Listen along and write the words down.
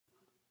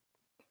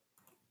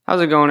How's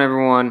it going,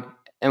 everyone?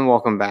 And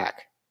welcome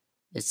back.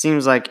 It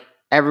seems like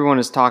everyone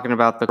is talking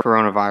about the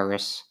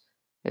coronavirus.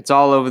 It's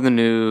all over the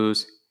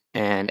news,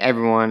 and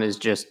everyone is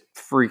just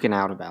freaking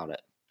out about it.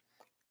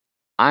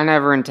 I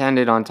never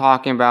intended on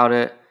talking about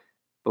it,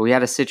 but we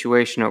had a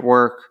situation at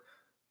work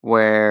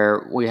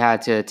where we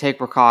had to take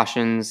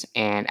precautions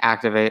and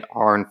activate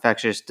our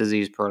infectious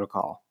disease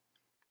protocol.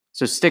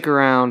 So stick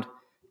around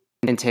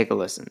and take a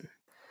listen.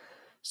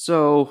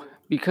 So,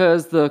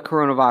 because the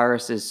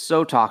coronavirus is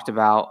so talked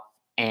about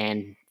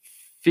and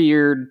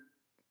feared,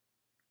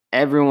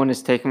 everyone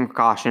is taking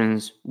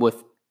precautions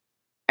with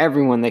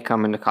everyone they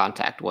come into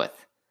contact with.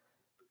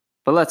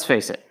 But let's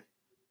face it,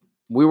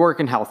 we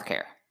work in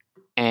healthcare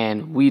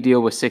and we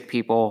deal with sick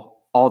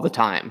people all the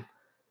time.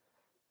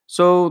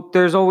 So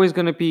there's always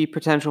going to be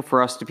potential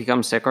for us to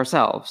become sick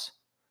ourselves.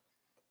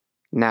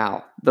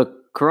 Now, the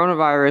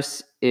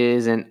coronavirus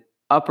is an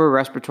upper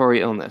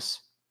respiratory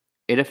illness.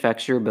 It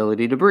affects your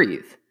ability to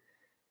breathe.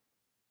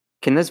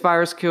 Can this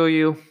virus kill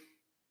you?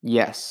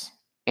 Yes,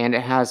 and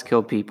it has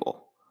killed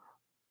people.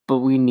 But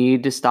we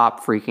need to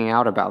stop freaking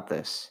out about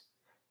this.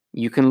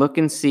 You can look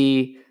and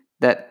see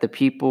that the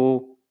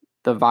people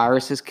the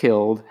virus has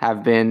killed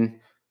have been,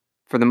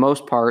 for the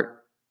most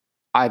part,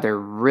 either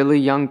really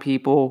young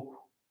people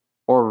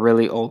or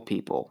really old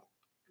people.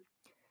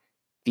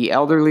 The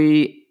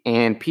elderly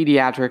and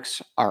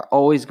pediatrics are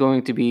always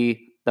going to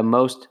be the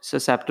most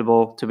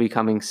susceptible to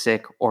becoming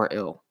sick or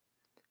ill.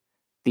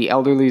 The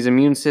elderly's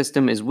immune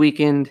system is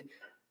weakened,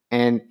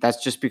 and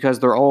that's just because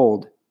they're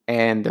old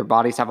and their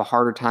bodies have a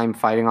harder time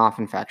fighting off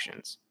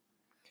infections.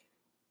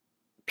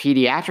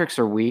 Pediatrics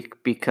are weak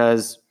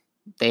because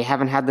they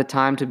haven't had the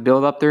time to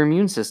build up their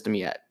immune system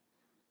yet.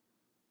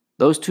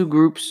 Those two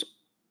groups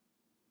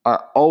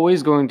are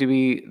always going to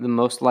be the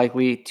most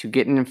likely to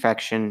get an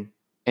infection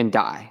and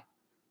die.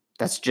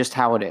 That's just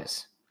how it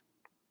is.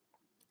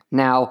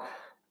 Now,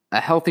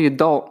 a healthy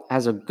adult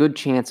has a good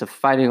chance of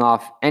fighting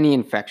off any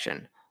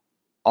infection.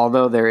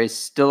 Although there is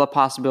still a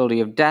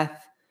possibility of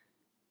death,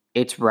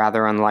 it's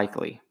rather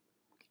unlikely.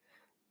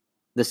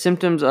 The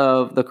symptoms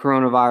of the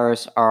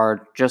coronavirus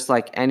are just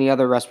like any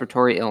other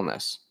respiratory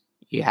illness.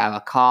 You have a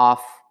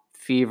cough,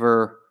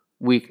 fever,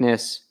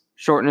 weakness,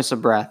 shortness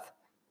of breath.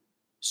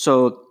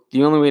 So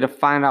the only way to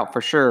find out for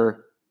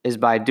sure is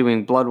by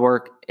doing blood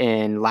work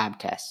and lab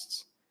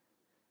tests.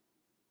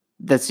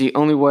 That's the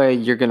only way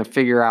you're going to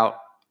figure out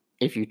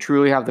if you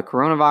truly have the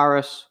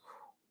coronavirus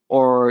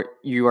or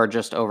you are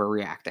just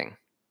overreacting.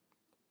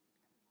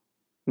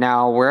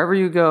 Now, wherever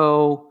you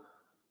go,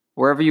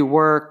 wherever you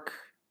work,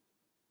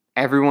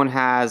 everyone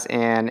has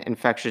an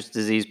infectious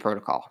disease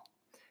protocol.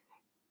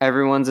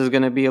 Everyone's is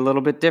going to be a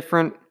little bit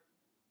different,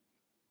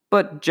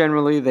 but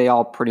generally they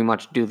all pretty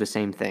much do the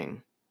same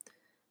thing.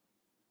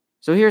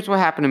 So here's what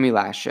happened to me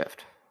last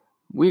shift.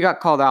 We got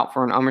called out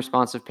for an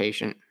unresponsive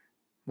patient.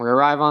 We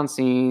arrive on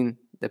scene,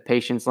 the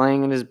patient's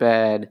laying in his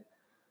bed,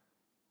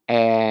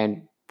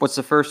 and what's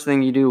the first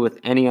thing you do with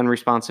any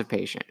unresponsive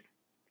patient?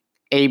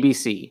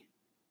 ABC,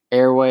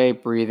 airway,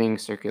 breathing,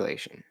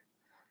 circulation.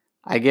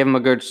 I give him a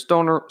good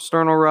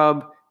sternal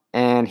rub,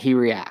 and he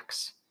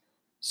reacts.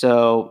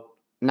 So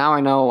now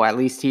I know at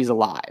least he's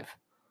alive.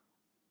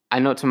 I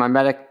note to my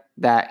medic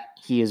that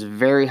he is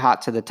very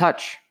hot to the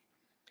touch.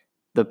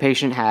 The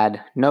patient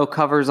had no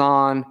covers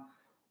on,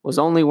 was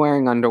only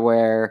wearing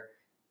underwear,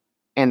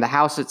 and the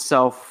house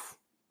itself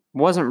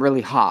wasn't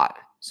really hot,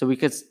 so we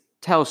could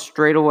tell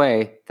straight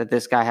away that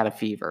this guy had a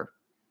fever.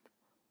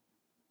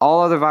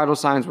 All other vital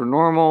signs were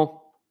normal.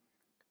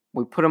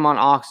 We put him on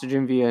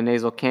oxygen via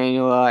nasal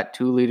cannula at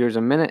 2 liters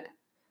a minute.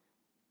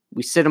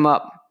 We sit him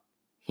up.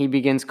 He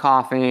begins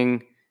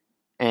coughing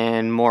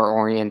and more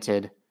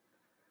oriented.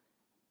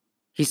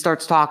 He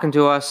starts talking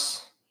to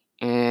us,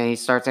 and he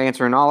starts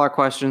answering all our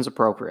questions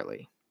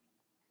appropriately.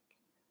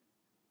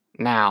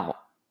 Now,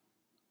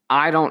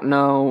 I don't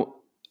know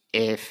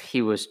if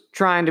he was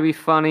trying to be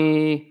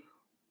funny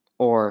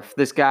or if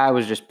this guy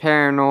was just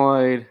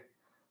paranoid,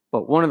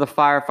 but one of the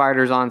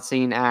firefighters on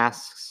scene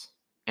asks,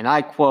 and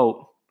I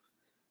quote,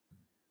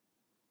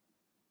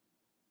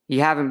 "You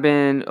haven't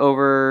been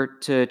over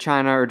to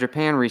China or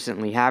Japan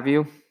recently, have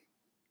you?"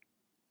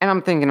 And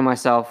I'm thinking to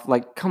myself,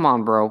 like, come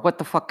on, bro, what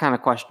the fuck kind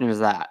of question is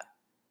that?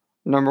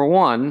 Number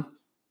one,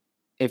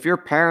 if you're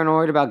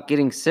paranoid about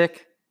getting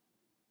sick,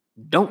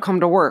 don't come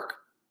to work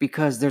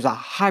because there's a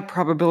high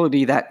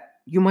probability that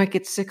you might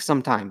get sick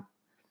sometime.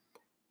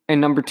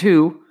 And number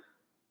two,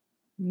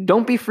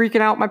 don't be freaking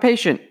out my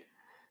patient.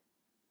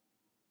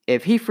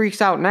 If he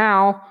freaks out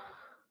now,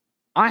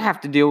 I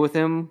have to deal with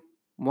him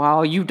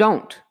while you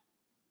don't.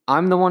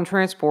 I'm the one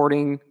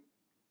transporting.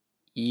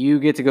 You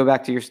get to go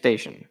back to your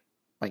station.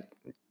 Like,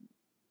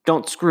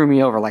 don't screw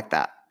me over like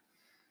that.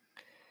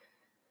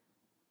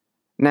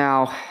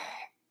 Now,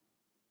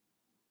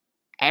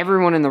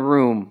 everyone in the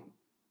room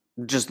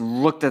just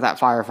looked at that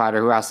firefighter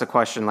who asked the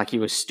question like he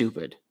was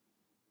stupid.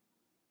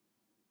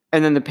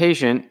 And then the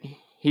patient,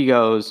 he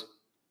goes,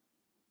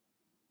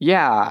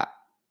 "Yeah,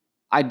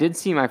 I did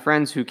see my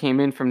friends who came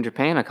in from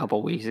Japan a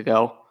couple weeks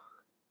ago."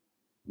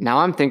 Now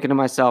I'm thinking to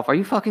myself, are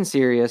you fucking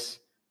serious?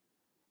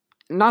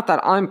 not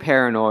that I'm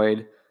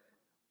paranoid,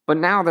 but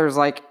now there's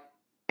like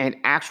an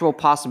actual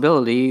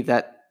possibility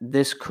that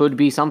this could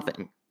be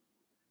something.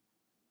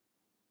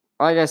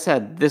 Like I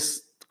said,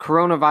 this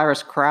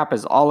coronavirus crap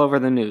is all over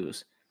the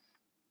news.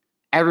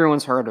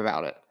 Everyone's heard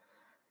about it.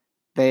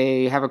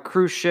 They have a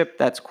cruise ship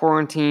that's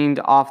quarantined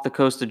off the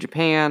coast of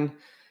Japan.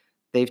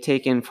 They've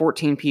taken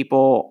 14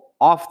 people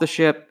off the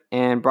ship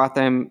and brought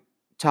them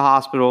to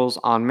hospitals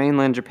on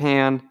mainland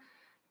Japan.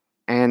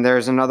 And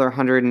there's another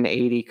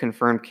 180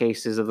 confirmed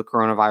cases of the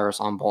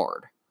coronavirus on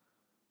board.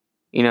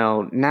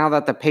 Now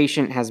that the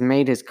patient has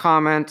made his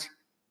comment,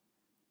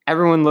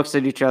 everyone looks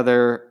at each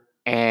other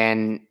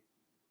and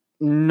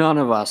none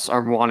of us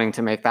are wanting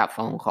to make that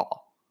phone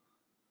call.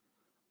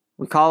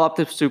 We call up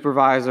the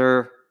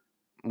supervisor.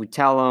 We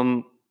tell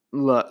him,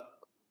 look,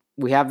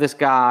 we have this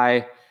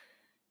guy.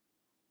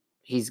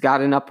 He's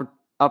got an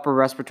upper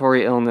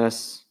respiratory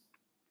illness.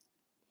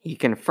 He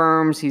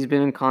confirms he's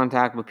been in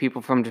contact with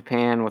people from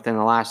Japan within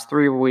the last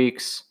 3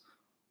 weeks.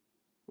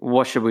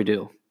 What should we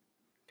do?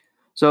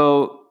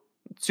 So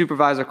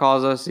supervisor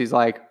calls us. He's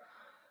like,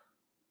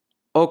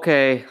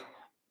 okay,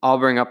 I'll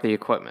bring up the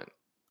equipment.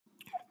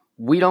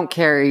 We don't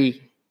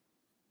carry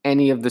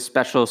any of the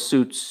special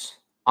suits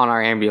on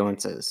our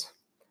ambulances.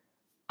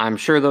 I'm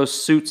sure those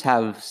suits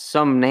have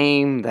some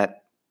name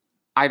that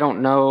I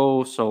don't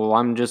know, so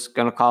I'm just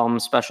going to call them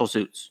special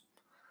suits.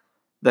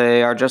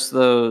 They are just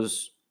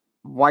those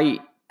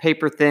white,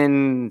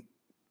 paper-thin,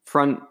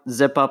 front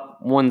zip-up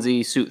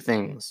onesie suit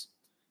things.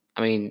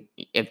 I mean,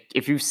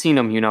 if you've seen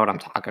them, you know what I'm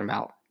talking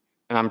about.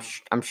 And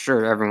I'm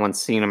sure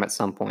everyone's seen them at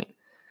some point.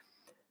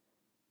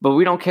 But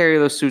we don't carry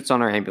those suits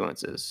on our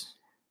ambulances.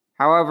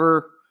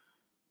 However,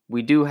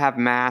 we do have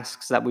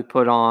masks that we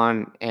put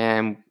on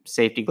and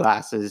safety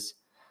glasses.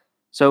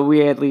 So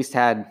we at least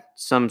had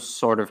some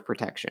sort of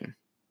protection.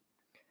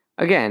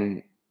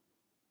 Again,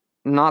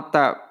 not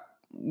that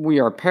we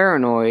are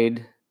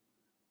paranoid,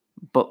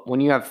 but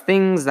when you have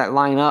things that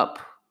line up,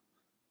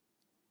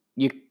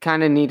 you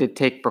kind of need to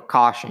take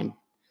precaution.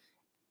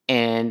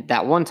 And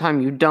that one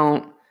time you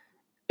don't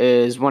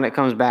is when it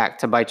comes back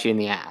to bite you in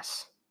the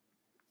ass.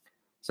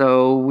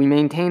 So we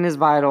maintain his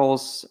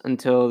vitals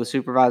until the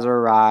supervisor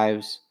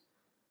arrives.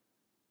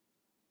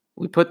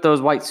 We put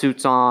those white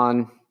suits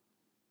on.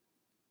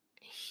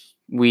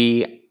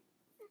 We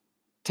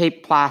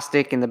tape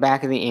plastic in the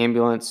back of the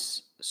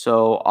ambulance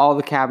so all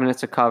the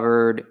cabinets are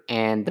covered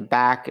and the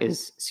back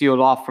is sealed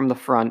off from the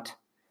front.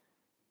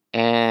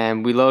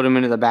 And we load him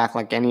into the back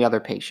like any other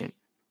patient.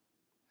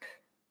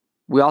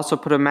 We also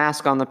put a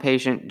mask on the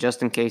patient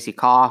just in case he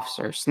coughs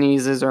or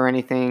sneezes or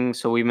anything,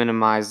 so we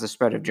minimize the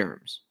spread of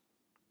germs.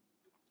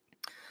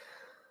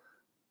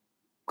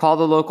 Call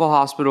the local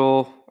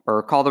hospital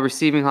or call the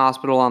receiving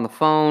hospital on the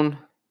phone.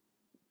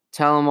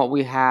 Tell them what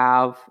we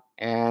have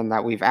and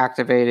that we've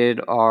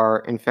activated our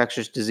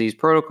infectious disease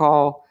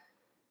protocol.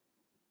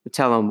 We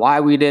tell them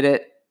why we did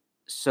it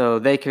so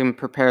they can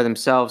prepare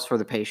themselves for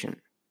the patient.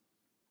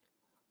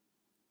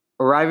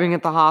 Arriving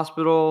at the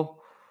hospital,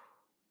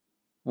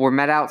 we're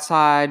met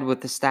outside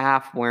with the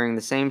staff wearing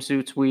the same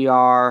suits we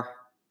are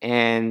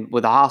and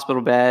with a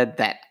hospital bed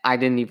that I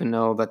didn't even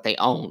know that they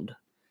owned.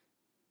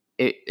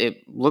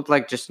 It looked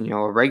like just,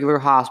 a regular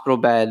hospital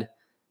bed,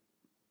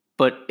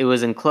 but it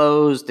was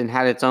enclosed and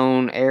had its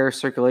own air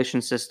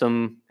circulation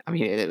system. I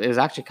mean, it was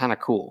actually kind of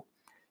cool.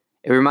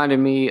 It reminded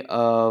me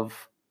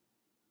of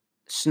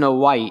Snow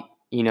White.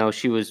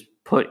 She was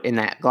put in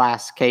that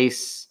glass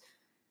case.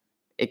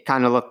 It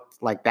kind of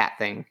looked like that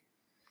thing.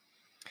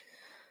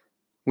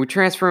 We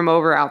transfer him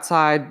over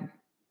outside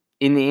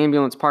in the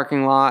ambulance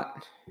parking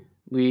lot.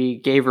 We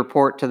gave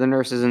report to the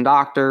nurses and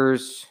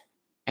doctors,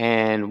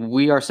 and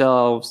we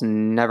ourselves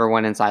never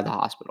went inside the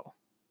hospital.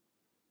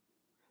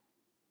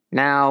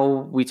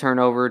 Now we turn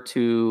over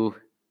to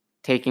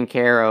taking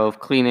care of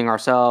cleaning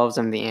ourselves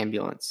and the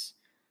ambulance.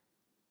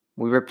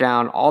 We rip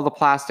down all the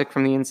plastic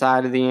from the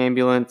inside of the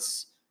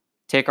ambulance,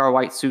 take our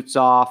white suits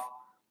off,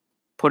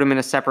 put them in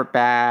a separate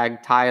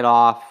bag, tie it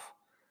off.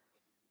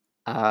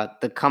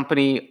 The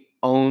company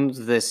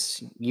owns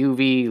this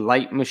UV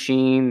light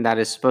machine that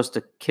is supposed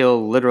to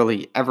kill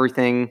literally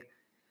everything.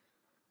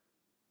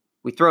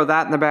 We throw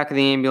that in the back of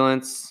the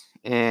ambulance,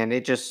 and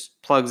it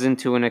just plugs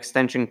into an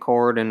extension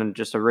cord and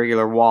just a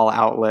regular wall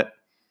outlet.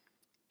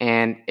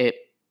 And it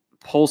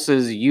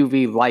pulses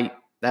UV light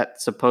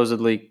that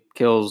supposedly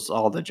kills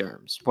all the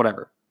germs,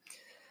 whatever.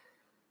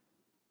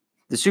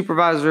 The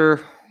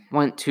supervisor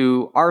went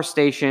to our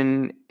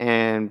station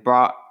and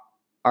brought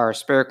our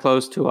spare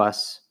clothes to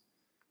us.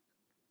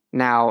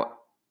 Now,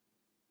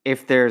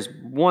 if there's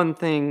one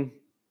thing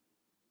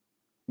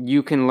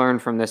you can learn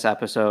from this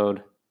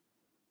episode,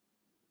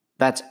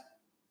 that's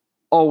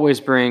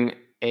always bring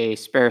a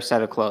spare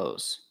set of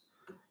clothes.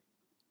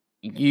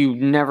 You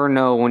never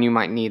know when you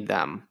might need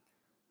them.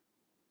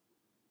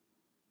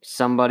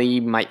 Somebody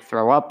might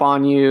throw up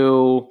on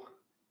you.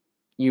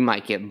 You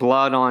might get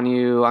blood on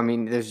you. I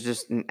mean, there's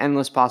just an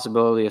endless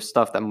possibility of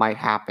stuff that might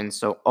happen.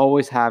 So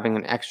always having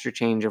an extra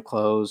change of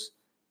clothes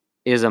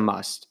is a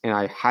must. And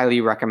I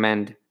highly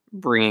recommend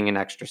bringing an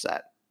extra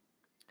set.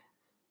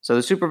 So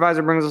the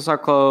supervisor brings us our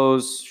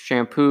clothes,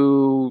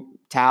 shampoo,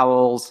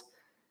 towels,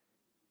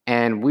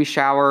 and we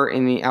shower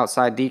in the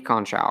outside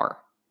decon shower.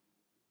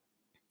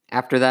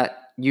 After that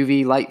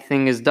UV light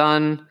thing is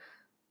done,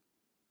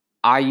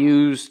 I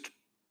used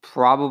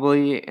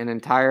probably an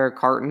entire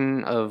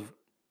carton of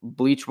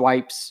bleach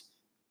wipes,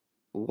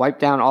 wiped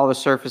down all the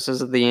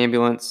surfaces of the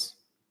ambulance.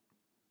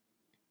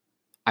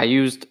 I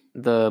used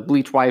the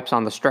bleach wipes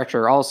on the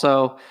stretcher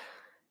also,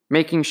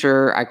 making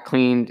sure I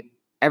cleaned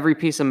every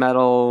piece of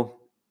metal,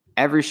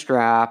 every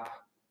strap.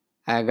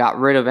 I got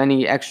rid of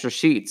any extra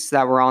sheets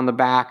that were on the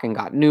back and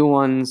got new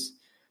ones.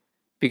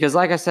 Because,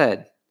 like I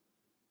said,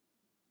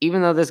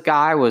 even though this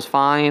guy was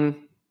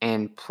fine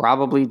and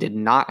probably did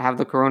not have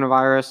the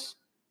coronavirus,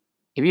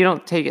 if you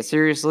don't take it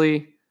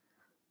seriously,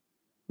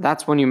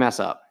 that's when you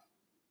mess up.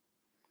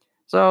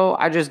 So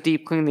I just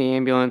deep cleaned the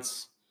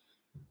ambulance.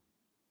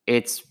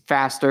 It's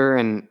faster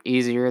and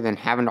easier than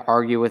having to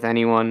argue with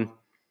anyone.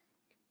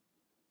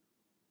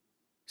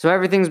 So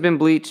everything's been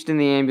bleached in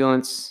the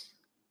ambulance.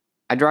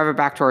 I drive it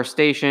back to our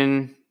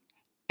station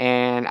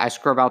and I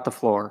scrub out the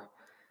floor.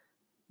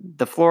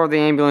 The floor of the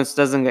ambulance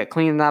doesn't get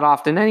cleaned that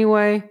often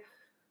anyway,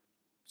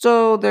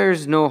 so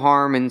there's no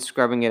harm in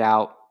scrubbing it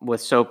out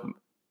with soap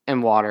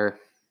and water,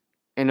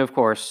 and of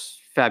course,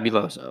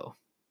 Fabuloso.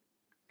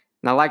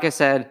 Now, like I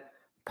said,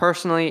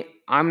 personally,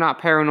 I'm not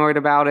paranoid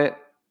about it,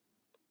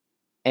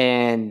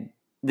 and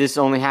this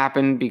only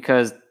happened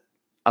because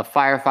a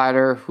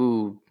firefighter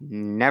who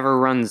never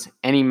runs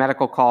any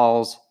medical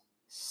calls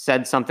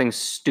said something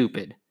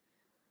stupid.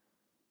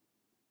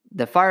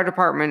 The fire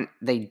department,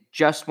 they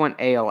just went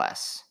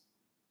ALS.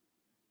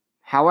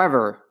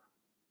 However,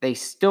 they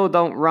still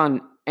don't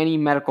run any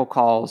medical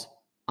calls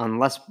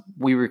unless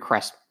we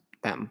request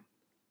them.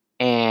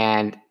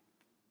 And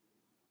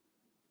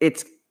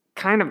it's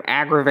kind of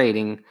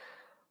aggravating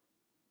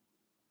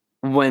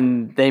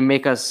when they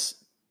make us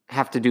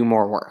have to do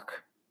more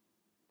work.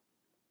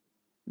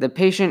 The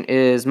patient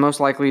is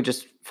most likely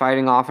just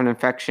fighting off an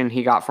infection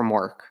he got from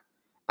work.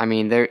 I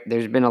mean,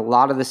 there's been a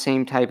lot of the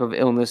same type of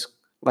illness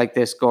like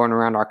this going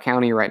around our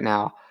county right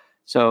now.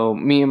 So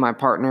me and my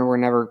partner were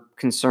never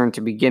concerned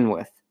to begin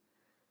with.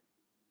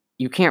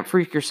 You can't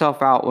freak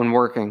yourself out when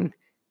working,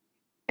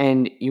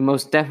 and you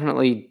most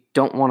definitely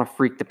don't want to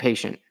freak the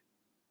patient.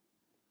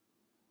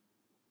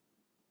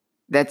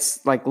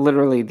 That's like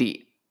literally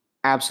the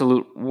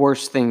absolute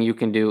worst thing you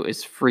can do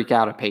is freak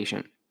out a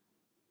patient.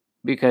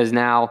 Because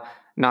now,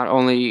 not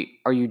only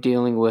are you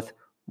dealing with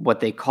what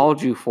they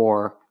called you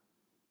for,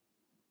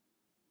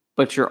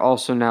 but you're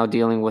also now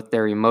dealing with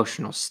their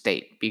emotional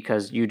state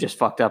because you just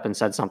fucked up and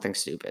said something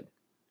stupid.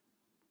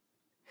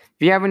 If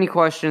you have any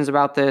questions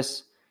about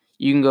this,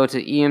 you can go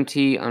to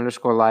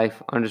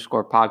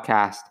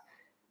EMT_life_podcast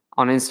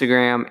on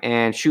Instagram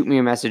and shoot me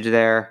a message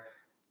there.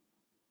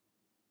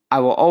 I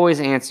will always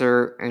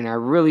answer, and I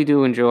really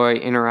do enjoy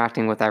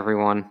interacting with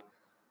everyone.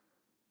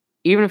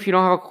 Even if you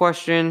don't have a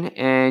question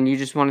and you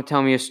just want to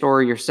tell me a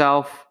story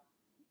yourself,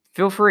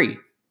 feel free.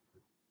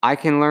 I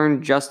can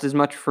learn just as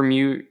much from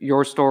you,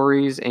 your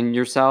stories and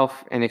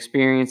yourself and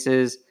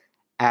experiences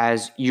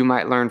as you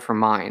might learn from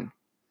mine.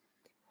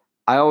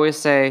 I always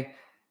say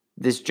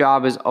this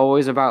job is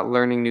always about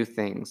learning new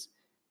things.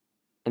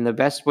 And the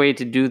best way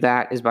to do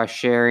that is by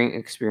sharing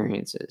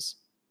experiences.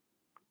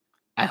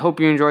 I hope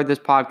you enjoyed this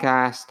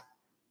podcast.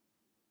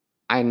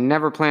 I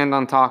never planned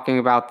on talking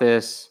about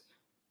this,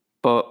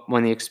 but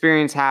when the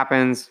experience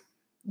happens,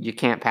 you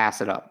can't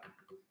pass it up.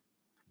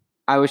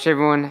 I wish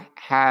everyone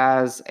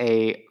has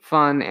a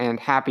fun and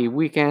happy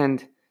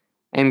weekend,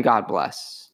 and God bless.